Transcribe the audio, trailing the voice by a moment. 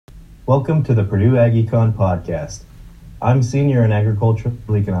Welcome to the Purdue AgEcon podcast. I'm Senior in Agricultural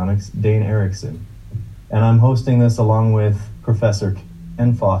Economics, Dane Erickson, and I'm hosting this along with Professor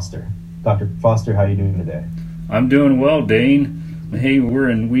Ken Foster. Dr. Foster, how are you doing today? I'm doing well, Dane. Hey, we're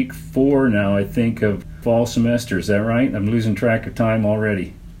in week 4 now, I think, of fall semester. Is that right? I'm losing track of time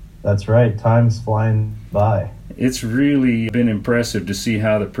already. That's right. Time's flying by. It's really been impressive to see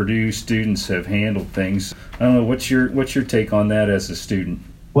how the Purdue students have handled things. I don't know, what's your take on that as a student?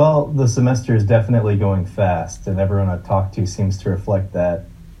 Well, the semester is definitely going fast, and everyone I've talked to seems to reflect that.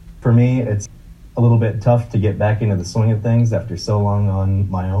 For me, it's a little bit tough to get back into the swing of things after so long on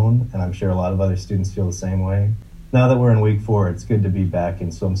my own, and I'm sure a lot of other students feel the same way. Now that we're in week 4, it's good to be back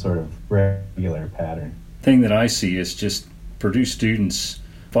in some sort of regular pattern. The thing that I see is just Purdue students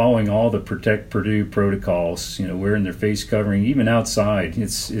following all the Protect Purdue protocols, wearing their face covering, even outside.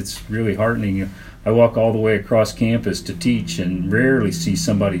 It's really heartening. I walk all the way across campus to teach and rarely see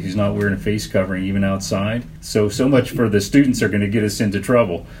somebody who's not wearing a face covering, even outside. So much for the students are going to get us into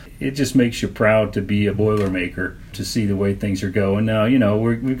trouble. It just makes you proud to be a Boilermaker, to see the way things are going. Now,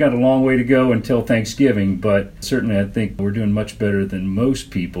 we've got a long way to go until Thanksgiving, but certainly I think we're doing much better than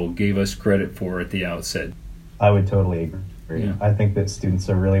most people gave us credit for at the outset. I would totally agree. Yeah. I think that students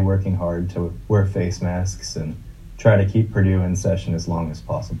are really working hard to wear face masks and try to keep Purdue in session as long as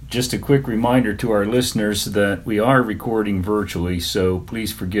possible. Just a quick reminder to our listeners that we are recording virtually, so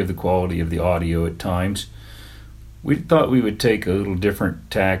please forgive the quality of the audio at times. We thought we would take a little different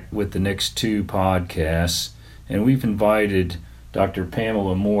tack with the next 2 podcasts, and we've invited Dr.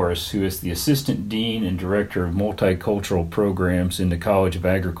 Pamela Morris, who is the Assistant Dean and Director of Multicultural Programs in the College of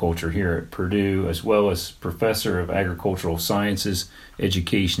Agriculture here at Purdue, as well as Professor of Agricultural Sciences,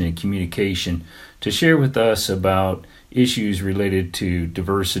 Education, and Communication, to share with us about issues related to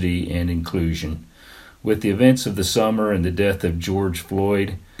diversity and inclusion. With the events of the summer and the death of George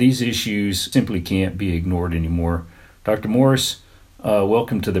Floyd, these issues simply can't be ignored anymore. Dr. Morris,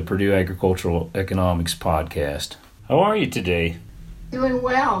 welcome to the Purdue Agricultural Economics podcast. How are you today? Doing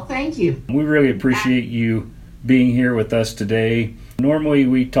well, thank you. We really appreciate you being here with us today. Normally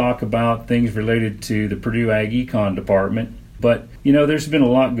we talk about things related to the Purdue AgEcon department, but there's been a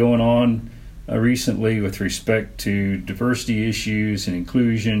lot going on recently with respect to diversity issues and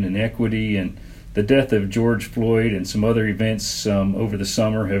inclusion and equity, and the death of George Floyd and some other events over the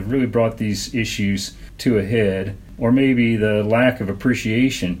summer have really brought these issues to a head, or maybe the lack of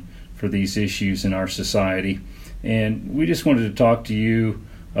appreciation for these issues in our society. And we just wanted to talk to you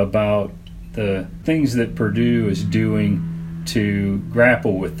about the things that Purdue is doing to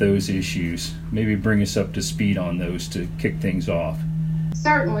grapple with those issues. Maybe bring us up to speed on those to kick things off.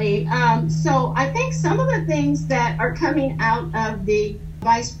 Certainly. So I think some of the things that are coming out of the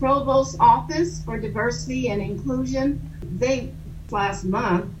Vice Provost's Office for Diversity and Inclusion, they last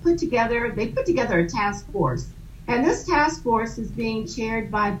month put together a task force. And this task force is being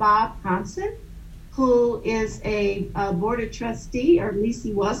chaired by Bob Hansen, who is a board of trustee, or at least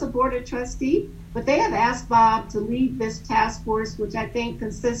he was a board of trustee. But they have asked Bob to lead this task force, which I think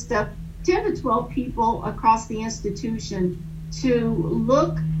consists of 10 to 12 people across the institution, to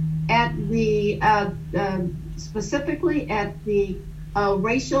look at the specifically at the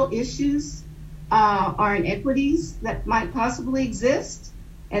racial issues or inequities that might possibly exist.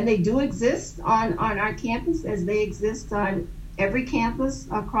 And they do exist on our campus, as they exist on every campus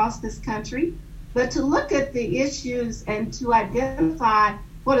across this country. But to look at the issues and to identify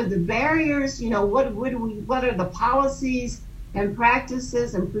what are the barriers, what are the policies and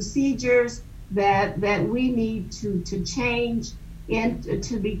practices and procedures that we need to change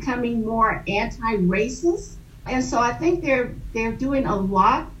into becoming more anti-racist. And so I think they're doing a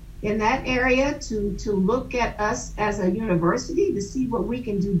lot in that area to look at us as a university to see what we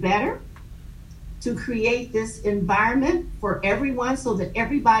can do better to create this environment for everyone so that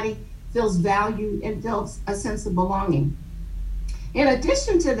everybody feels valued and feels a sense of belonging. In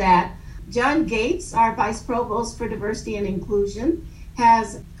addition to that, John Gates, our Vice Provost for Diversity and Inclusion,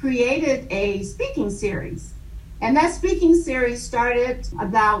 has created a speaking series. And that speaking series started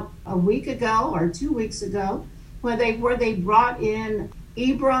about a week ago or 2 weeks ago, where they brought in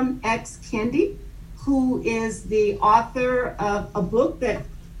Ibram X. Kendi, who is the author of a book that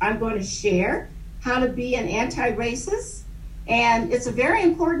I'm going to share, How to Be an Anti-Racist. And it's a very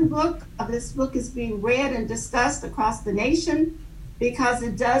important book. This book is being read and discussed across the nation because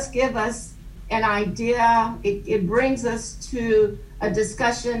it does give us an idea. It brings us to a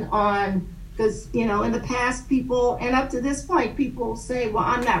discussion on, because, in the past people, and up to this point, people say, well,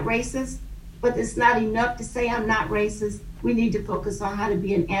 I'm not racist, but it's not enough to say I'm not racist. We need to focus on how to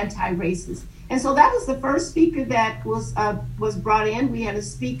be an anti-racist. And so that was the first speaker that was brought in. We had a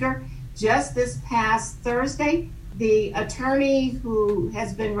speaker just this past Thursday, the attorney who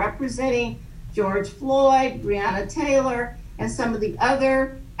has been representing George Floyd, Breonna Taylor, and some of the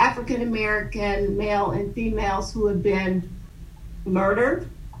other African American male and females who have been murdered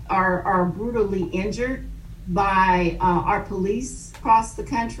or are brutally injured by our police across the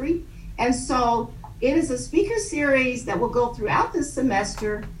country. And so it is a speaker series that will go throughout this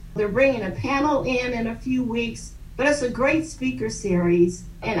semester. They're bringing a panel in a few weeks, but it's a great speaker series,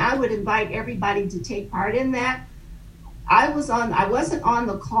 and I would invite everybody to take part in that. I wasn't on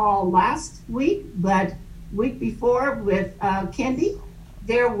the call last week, but week before with Kendi,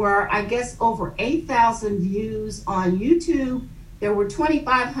 there were, I guess, over 8,000 views on YouTube. There were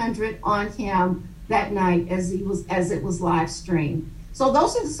 2,500 on him that night as it was live streamed. So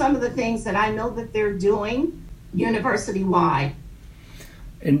those are some of the things that I know that they're doing university-wide.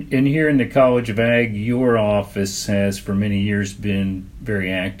 And here in the College of Ag, your office has for many years been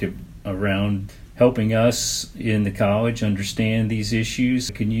very active around helping us in the college understand these issues.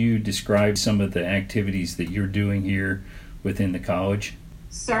 Can you describe some of the activities that you're doing here within the college?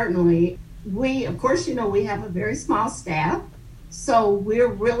 Certainly. We, of course, we have a very small staff. So we're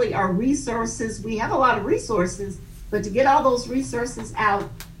really our resources. We have a lot of resources, but to get all those resources out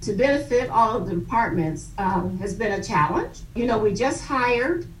to benefit all of the departments has been a challenge. We just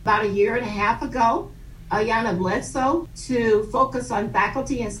hired about a year and a half ago, Ayanna Bledsoe, to focus on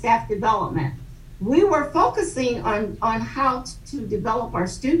faculty and staff development. We were focusing on how to develop our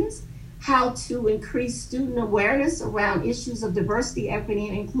students, how to increase student awareness around issues of diversity, equity,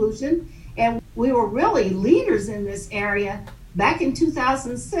 and inclusion. And we were really leaders in this area. Back in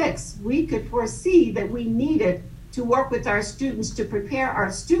 2006, we could foresee that we needed to work with our students to prepare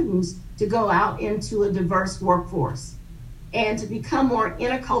our students to go out into a diverse workforce and to become more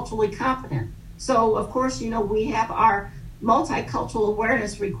interculturally competent. So, of course, we have our multicultural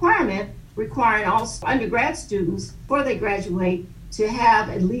awareness requirement requiring all undergrad students before they graduate to have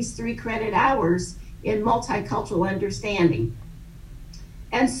at least 3 credit hours in multicultural understanding.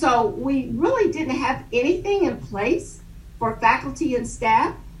 And so we really didn't have anything in place for faculty and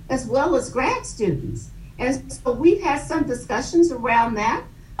staff, as well as grad students. And so we've had some discussions around that.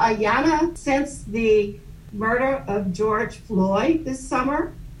 Ayanna, since the murder of George Floyd this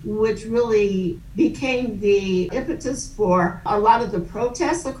summer, which really became the impetus for a lot of the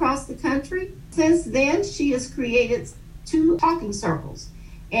protests across the country, since then she has created 2 talking circles.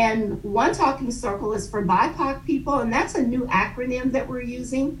 And one talking circle is for BIPOC people, and that's a new acronym that we're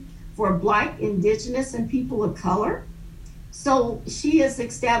using for Black, Indigenous, and people of color. So she has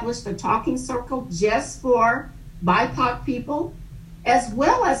established a talking circle just for BIPOC people, as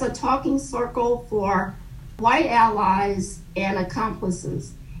well as a talking circle for white allies and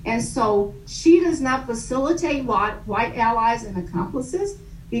accomplices. And so she does not facilitate white allies and accomplices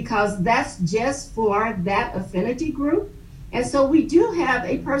because that's just for that affinity group. And so we do have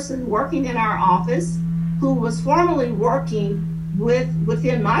a person working in our office who was formerly working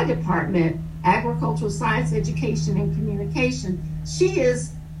within my department, Agricultural Science, Education, and Communication. She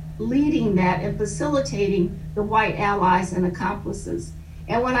is leading that and facilitating the white allies and accomplices.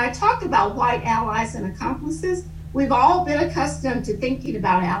 And when I talk about white allies and accomplices, we've all been accustomed to thinking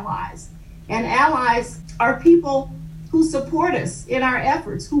about allies. And allies are people who support us in our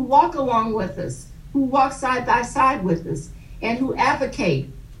efforts, who walk along with us, who walk side by side with us, and who advocate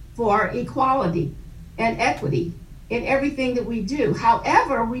for equality and equity in everything that we do.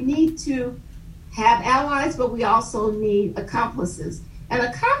 However, we need to have allies, but we also need accomplices. And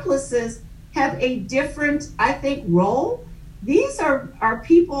accomplices have a different, I think, role. These are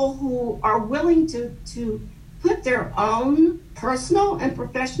people who are willing to put their own personal and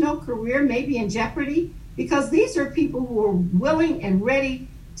professional career maybe in jeopardy, because these are people who are willing and ready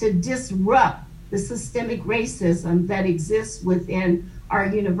to disrupt the systemic racism that exists within our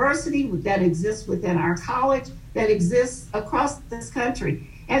university, that exists within our college, that exists across this country.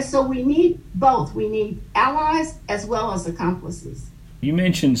 And so we need both. We need allies as well as accomplices. You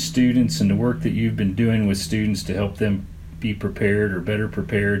mentioned students and the work that you've been doing with students to help them be prepared or better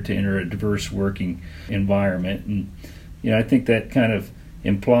prepared to enter a diverse working environment. And I think that kind of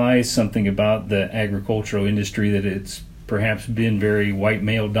implies something about the agricultural industry, that it's perhaps been very white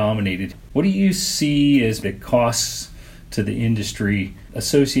male dominated. What do you see as the costs to the industry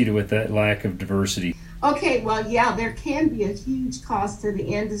associated with that lack of diversity? Okay, well, yeah, there can be a huge cost to the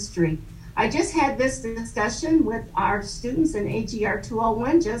industry. I just had this discussion with our students in AGR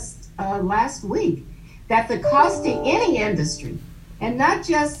 201 just last week, that the cost to any industry, and not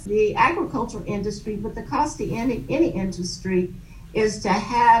just the agricultural industry, but the cost to any industry, is to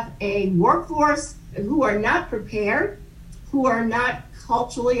have a workforce who are not prepared, who are not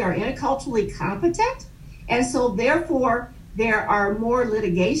culturally or interculturally competent. And so therefore, there are more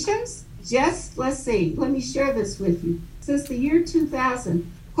litigations. Just, let me share this with you. Since the year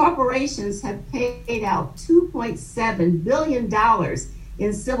 2000, corporations have paid out $2.7 billion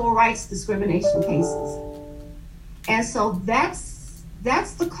in civil rights discrimination cases. And so that's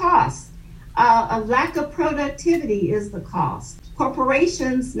the cost. A lack of productivity is the cost.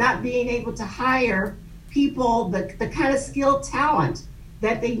 Corporations not being able to hire people, the kind of skilled talent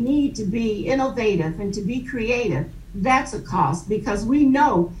that they need to be innovative and to be creative, that's a cost, because we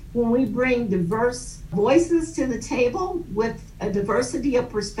know when we bring diverse voices to the table with a diversity of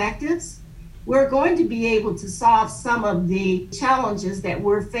perspectives, we're going to be able to solve some of the challenges that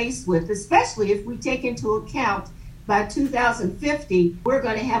we're faced with, especially if we take into account by 2050, we're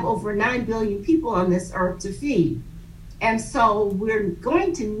going to have over 9 billion people on this earth to feed. And so we're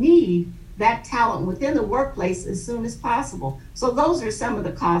going to need that talent within the workplace as soon as possible. So those are some of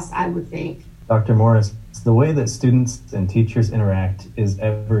the costs, I would think. Dr. Morris, the way that students and teachers interact is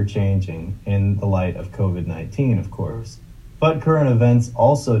ever changing in the light of COVID-19, of course. But current events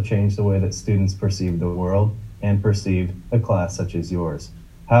also change the way that students perceive the world and perceive a class such as yours.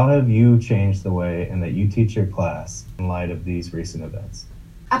 How have you changed the way and that you teach your class in light of these recent events?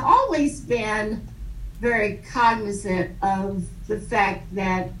 I've always been very cognizant of the fact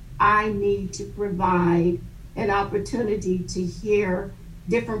that I need to provide an opportunity to hear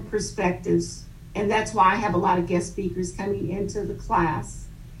different perspectives. And that's why I have a lot of guest speakers coming into the class.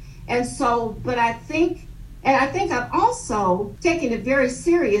 And so, but I think I've also taken it very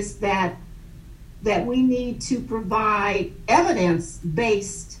serious that we need to provide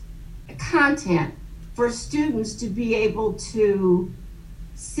evidence-based content for students to be able to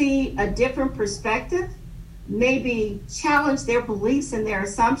see a different perspective, maybe challenge their beliefs and their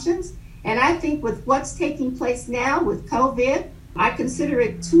assumptions. And I think with what's taking place now with COVID, I consider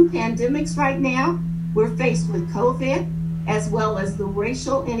it two pandemics right now. We're faced with COVID as well as the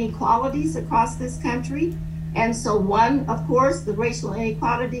racial inequalities across this country. And so one, of course, the racial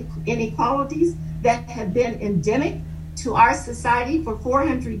inequalities that have been endemic to our society for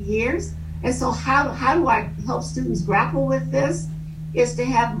 400 years. And so how do I help students grapple with this? Is to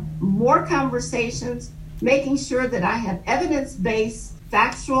have more conversations, making sure that I have evidence-based,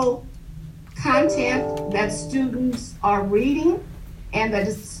 factual content that students are reading and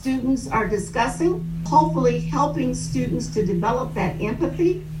that students are discussing, hopefully helping students to develop that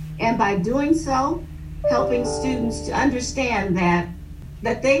empathy. And by doing so, helping students to understand that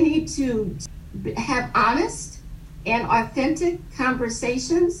they need to have honest and authentic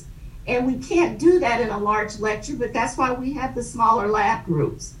conversations. And we can't do that in a large lecture, but that's why we have the smaller lab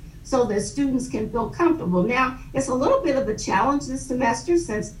groups, so that students can feel comfortable. Now, it's a little bit of a challenge this semester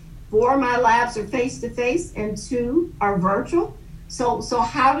since 4 of my labs are face-to-face and 2 are virtual. So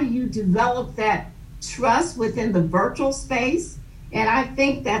how do you develop that trust within the virtual space? And I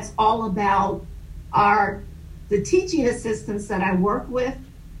think that's all about the teaching assistants that I work with,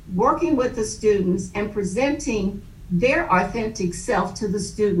 working with the students and presenting their authentic self to the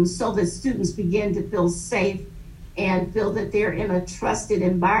students so that students begin to feel safe and feel that they're in a trusted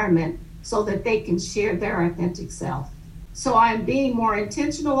environment so that they can share their authentic self. So I'm being more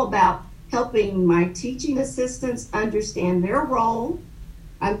intentional about helping my teaching assistants understand their role.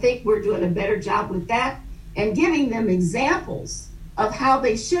 I think we're doing a better job with that and giving them examples of how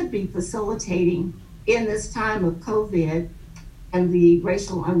they should be facilitating in this time of COVID and the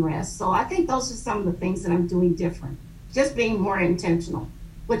racial unrest. So I think those are some of the things that I'm doing different, just being more intentional,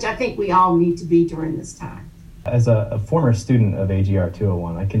 which I think we all need to be during this time. As a former student of AGR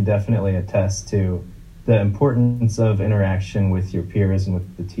 201, I can definitely attest to the importance of interaction with your peers and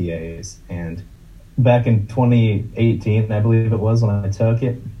with the TAs. And back in 2018, I believe it was, when I took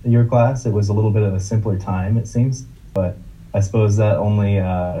your class, it was a little bit of a simpler time, it seems. But I suppose that only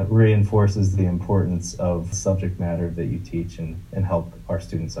reinforces the importance of subject matter that you teach and help our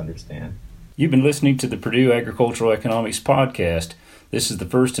students understand. You've been listening to the Purdue Agricultural Economics Podcast. This is the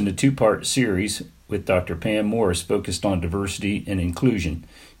first in a 2-part series with Dr. Pam Morris focused on diversity and inclusion.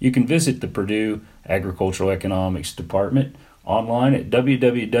 You can visit the Purdue Agricultural Economics Department online at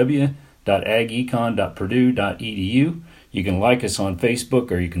www.agecon.purdue.edu. You can like us on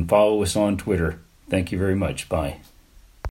Facebook or you can follow us on Twitter. Thank you very much. Bye.